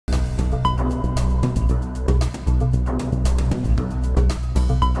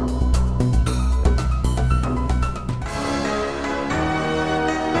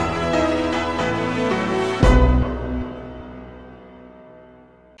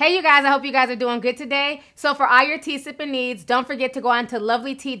Hey you guys, I hope you guys are doing good today. So for all your tea sipping needs, don't forget to go on to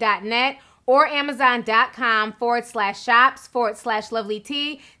lovelytea.net or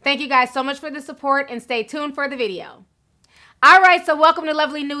amazon.com/shops/lovelytea. Thank you guys so much for the support and stay tuned for the video. All right, so welcome to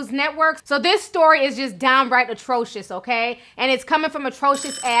Lovely News Network. So this story is just downright atrocious, okay? And it's coming from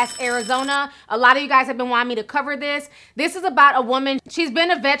atrocious ass Arizona. A lot of you guys have been wanting me to cover this. This is about a woman. She's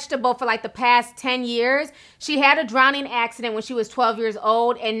been a vegetable for like the past 10 years. She had a drowning accident when she was 12 years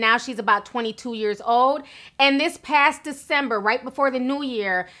old, and now she's about 22 years old. And this past December, right before the new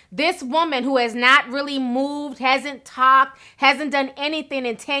year, this woman who has not really moved, hasn't talked, hasn't done anything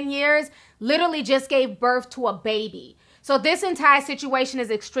in 10 years, literally just gave birth to a baby. So this entire situation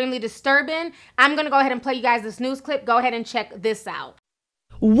is extremely disturbing. I'm going to go ahead and play you guys this news clip. Go ahead and check this out.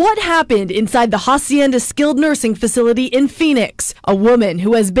 What happened inside the Hacienda skilled nursing facility in Phoenix? A woman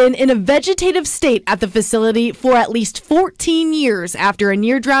who has been in a vegetative state at the facility for at least 14 years after a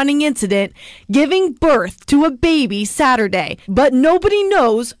near-drowning incident, giving birth to a baby Saturday. But nobody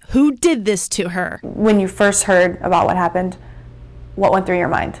knows who did this to her. When you first heard about what happened, what went through your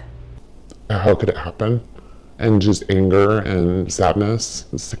mind? How could it happen? And just anger and sadness,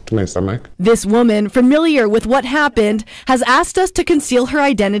 sick to my stomach. This woman, familiar with what happened, has asked us to conceal her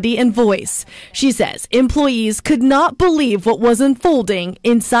identity and voice. She says employees could not believe what was unfolding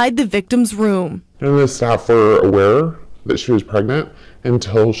inside the victim's room. And the staff were aware that she was pregnant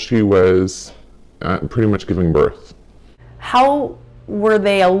until she was pretty much giving birth. How were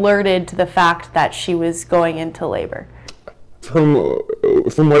they alerted to the fact that she was going into labor? From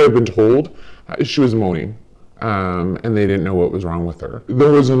what I've been told, she was moaning. And they didn't know what was wrong with her.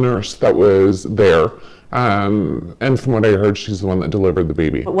 There was a nurse that was there, and from what I heard, she's the one that delivered the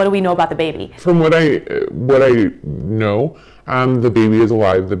baby. What do we know about the baby? From what I know, the baby is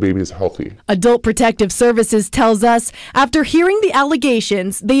alive, the baby is healthy. Adult Protective Services tells us after hearing the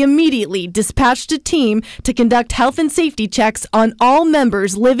allegations, they immediately dispatched a team to conduct health and safety checks on all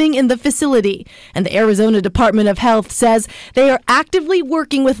members living in the facility. And the Arizona Department of Health says they are actively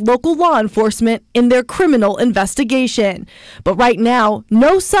working with local law enforcement in their criminal investigation. But right now,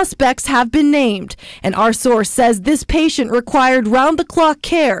 no suspects have been named. And our source says this patient required round-the-clock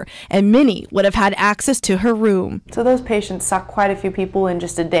care, and many would have had access to her room. So those patients saw quite a few people in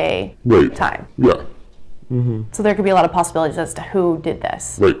just a day time. Yeah. So there could be a lot of possibilities as to who did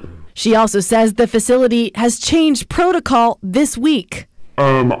this. Right. She also says the facility has changed protocol this week.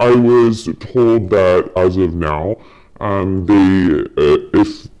 I was told that as of now,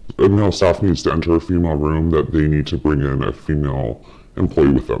 if a male staff needs to enter a female room, that they need to bring in a female employee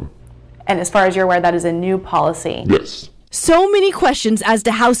with them. And as far as you're aware, that is a new policy? Yes. So many questions as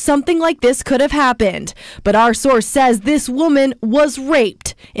to how something like this could have happened. But our source says this woman was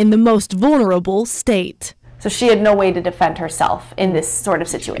raped in the most vulnerable state. So she had no way to defend herself in this sort of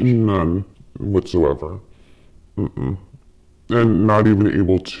situation? None whatsoever. And not even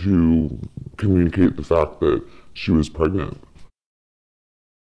able to communicate the fact that she was pregnant.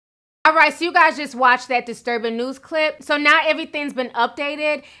 All right, so you guys just watched that disturbing news clip. So now everything's been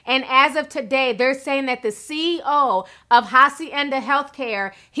updated. And as of today, they're saying that the CEO of Hacienda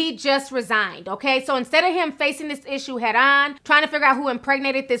HealthCare, he just resigned, okay? So instead of him facing this issue head on, trying to figure out who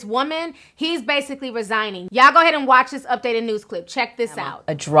impregnated this woman, he's basically resigning. Y'all go ahead and watch this updated news clip. Check this out.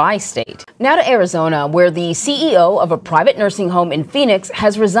 A dry state. Now to Arizona, where the CEO of a private nursing home in Phoenix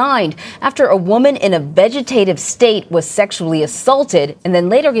has resigned after a woman in a vegetative state was sexually assaulted and then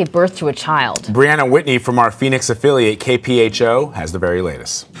later gave birth to a child. Brianna Whitney from our Phoenix affiliate KPHO has the very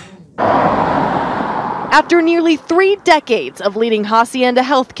latest. After nearly 3 decades of leading Hacienda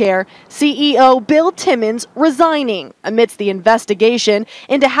HealthCare, CEO Bill Timmons resigning amidst the investigation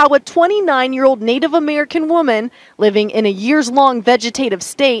into how a 29-year-old Native American woman living in a years-long vegetative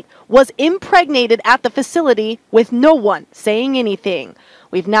state was impregnated at the facility with no one saying anything.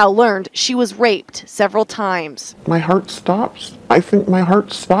 We've now learned she was raped several times. My heart stops. I think my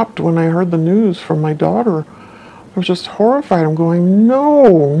heart stopped when I heard the news from my daughter. I was just horrified. I'm going,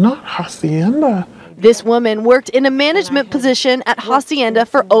 no, not Hacienda. This woman worked in a management position at Hacienda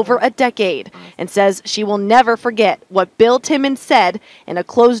for over a decade and says she will never forget what Bill Timmons said in a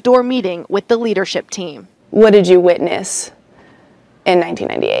closed-door meeting with the leadership team. What did you witness in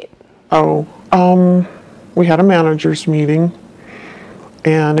 1998? We had a manager's meeting,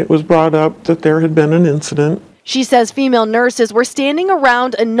 and it was brought up that there had been an incident. She says female nurses were standing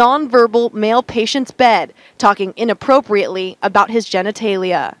around a nonverbal male patient's bed, talking inappropriately about his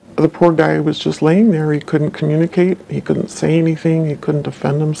genitalia. The poor guy was just laying there. He couldn't communicate. He couldn't say anything. He couldn't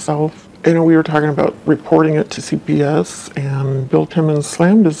defend himself. You know, we were talking about reporting it to CPS, and Bill Timmons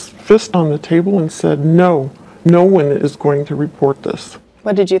slammed his fist on the table and said, no one is going to report this.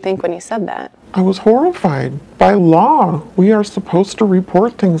 What did you think when he said that? I was horrified. By law, we are supposed to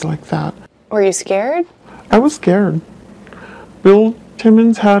report things like that. Were you scared? I was scared. Bill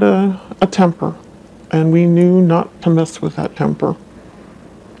Timmons had a temper, and we knew not to mess with that temper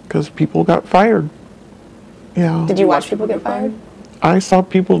because people got fired. Yeah. Did you watch people get fired? I saw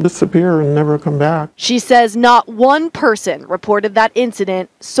people disappear and never come back. She says not one person reported that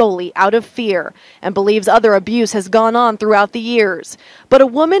incident solely out of fear and believes other abuse has gone on throughout the years. But a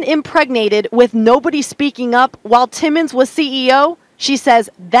woman impregnated with nobody speaking up while Timmons was CEO, she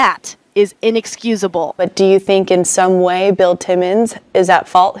says that is inexcusable. But do you think in some way Bill Timmons is at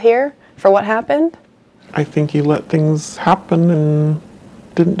fault here for what happened? I think he let things happen and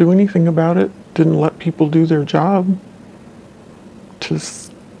didn't do anything about it, didn't let people do their job.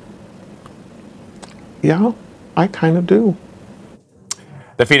 Just, yeah, I kind of do.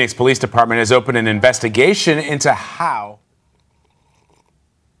 The Phoenix Police Department has opened an investigation into how.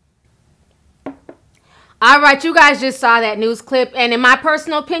 All right, you guys just saw that news clip, and in my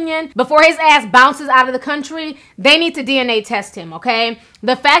personal opinion, before his ass bounces out of the country, they need to DNA test him, okay?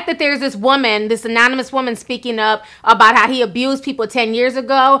 The fact that there's this woman, this anonymous woman speaking up about how he abused people 10 years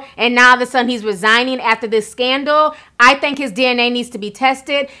ago, and now all of a sudden he's resigning after this scandal, I think his DNA needs to be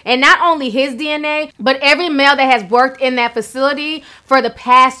tested. And not only his DNA, but every male that has worked in that facility for the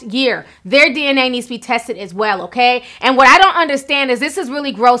past year, their DNA needs to be tested as well, okay? And what I don't understand is this is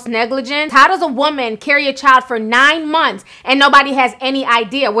really gross negligence. How does a woman carry a child for 9 months and nobody has any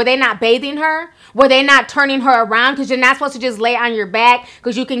idea? Were they not bathing her? Were they not turning her around? Because you're not supposed to just lay on your back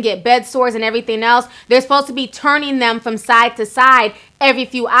because you can get bed sores and everything else. They're supposed to be turning them from side to side every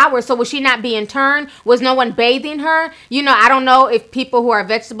few hours. So was she not being turned? Was no one bathing her? You know, I don't know if people who are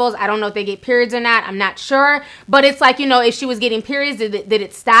vegetables, I don't know if they get periods or not. I'm not sure. But it's like, you know, if she was getting periods, did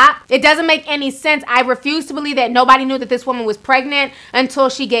it stop? It doesn't make any sense. I refuse to believe that nobody knew that this woman was pregnant until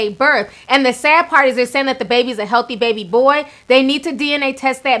she gave birth. And the sad part is they're saying that the baby's a healthy baby boy. They need to DNA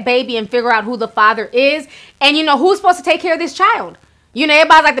test that baby and figure out who the father is. And, you know, who's supposed to take care of this child? You know,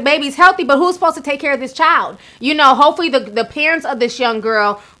 everybody's like the baby's healthy, but who's supposed to take care of this child? You know, hopefully the parents of this young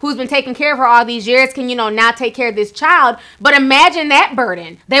girl who's been taking care of her all these years can, you know, now take care of this child. But imagine that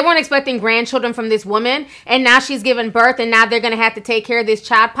burden. They weren't expecting grandchildren from this woman, and now she's given birth, and now they're going to have to take care of this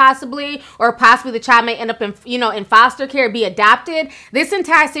child possibly, or possibly the child may end up in, you know, in foster care, be adopted. This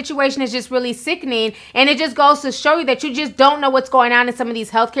entire situation is just really sickening, and it just goes to show you that you just don't know what's going on in some of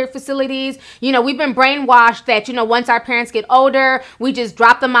these healthcare facilities. You know, we've been brainwashed that, you know, once our parents get older, we just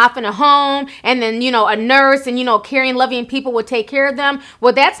drop them off in a home, and then, you know, a nurse and, you know, caring, loving people will take care of them.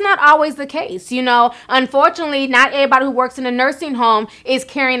 Well, that's not always the case. You know, unfortunately, not everybody who works in a nursing home is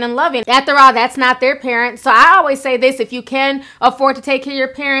caring and loving. After all, that's not their parents. So I always say this: if you can afford to take care of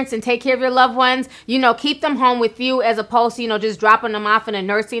your parents and take care of your loved ones, you know, keep them home with you as opposed to, you know, just dropping them off in a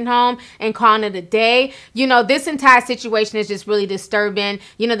nursing home and calling it a day. You know, this entire situation is just really disturbing.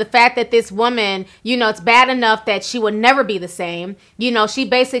 You know, the fact that this woman, you know, it's bad enough that she would never be the same. You know, she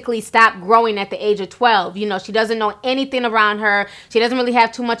basically stopped growing at the age of 12. You know, she doesn't know anything around her. She doesn't really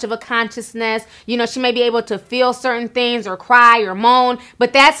have too much of a consciousness. You know, she may be able to feel certain things or cry or moan,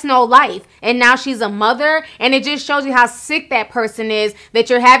 but that's no life. And now she's a mother, and it just shows you how sick that person is, that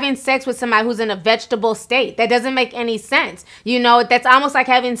you're having sex with somebody who's in a vegetable state. That doesn't make any sense. You know, that's almost like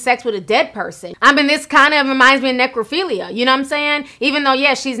having sex with a dead person. I mean, this kind of reminds me of necrophilia. You know what I'm saying? Even though,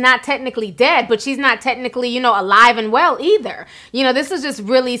 yeah, she's not technically dead, but she's not technically, you know, alive and well either. You know, this is just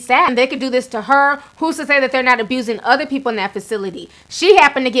really sad. And they could do this to her. Who's to say that they're not abusing other people in that facility? She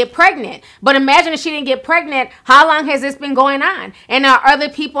happened to get pregnant, but imagine if she didn't get pregnant, how long has this been going on? And are other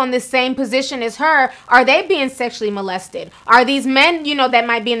people in the same position as her, are they being sexually molested? Are these men, you know, that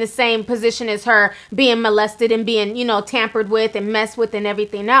might be in the same position as her being molested and being, you know, tampered with and messed with and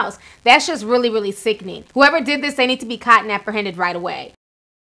everything else? That's just really, really sickening. Whoever did this, they need to be caught and apprehended right away.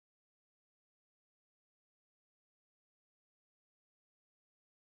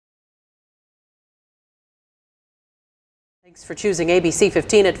 Thanks for choosing ABC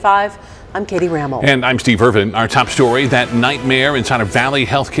 15 at 5. I'm Katie Rammel. And I'm Steve Irvin. Our top story, that nightmare inside a Valley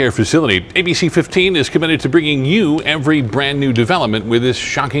HealthCare facility. ABC 15 is committed to bringing you every brand new development with this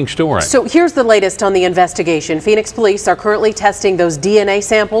shocking story. So here's the latest on the investigation. Phoenix police are currently testing those DNA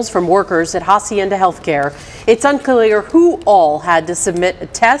samples from workers at Hacienda HealthCare. It's unclear who all had to submit a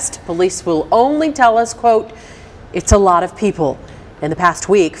test. Police will only tell us, quote, it's a lot of people. In the past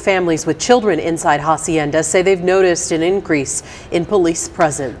week, families with children inside Hacienda say they've noticed an increase in police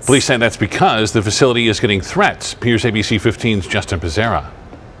presence. Police say that's because the facility is getting threats. Here's ABC 15's Justin Pizzera.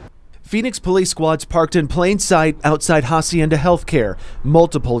 Phoenix police squads parked in plain sight outside Hacienda HealthCare,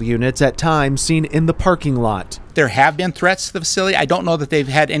 multiple units at times seen in the parking lot. There have been threats to the facility. I don't know that they've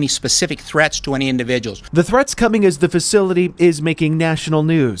had any specific threats to any individuals. The threats coming as the facility is making national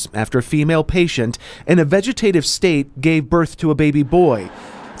news after a female patient in a vegetative state gave birth to a baby boy.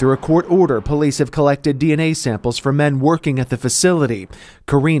 Through a court order, police have collected DNA samples from men working at the facility.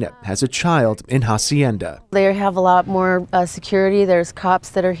 Karina has a child in Hacienda. They have a lot more security. There's cops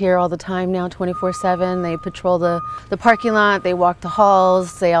that are here all the time now, 24/7. They patrol the parking lot. They walk the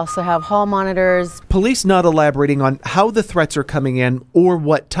halls. They also have hall monitors. Police not elaborating on how the threats are coming in or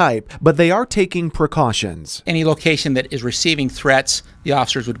what type, but they are taking precautions. Any location that is receiving threats, the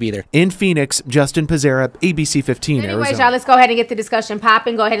officers would be there. In Phoenix, Justin Pizzera, ABC 15, Anyways, Arizona. y'all, let's go ahead and get the discussion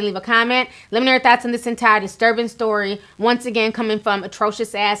popping. Go ahead and leave a comment. Let me know your thoughts on this entire disturbing story. Once again, coming from Atrocious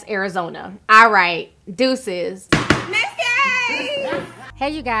ass Arizona. All right, deuces. Hey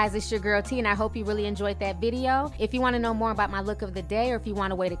you guys, it's your girl T, and I hope you really enjoyed that video. If you want to know more about my look of the day, or if you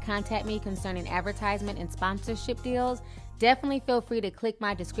want a way to contact me concerning advertisement and sponsorship deals, definitely feel free to click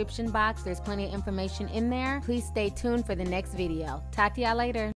my description box. There's plenty of information in there. Please stay tuned for the next video. Talk to y'all later.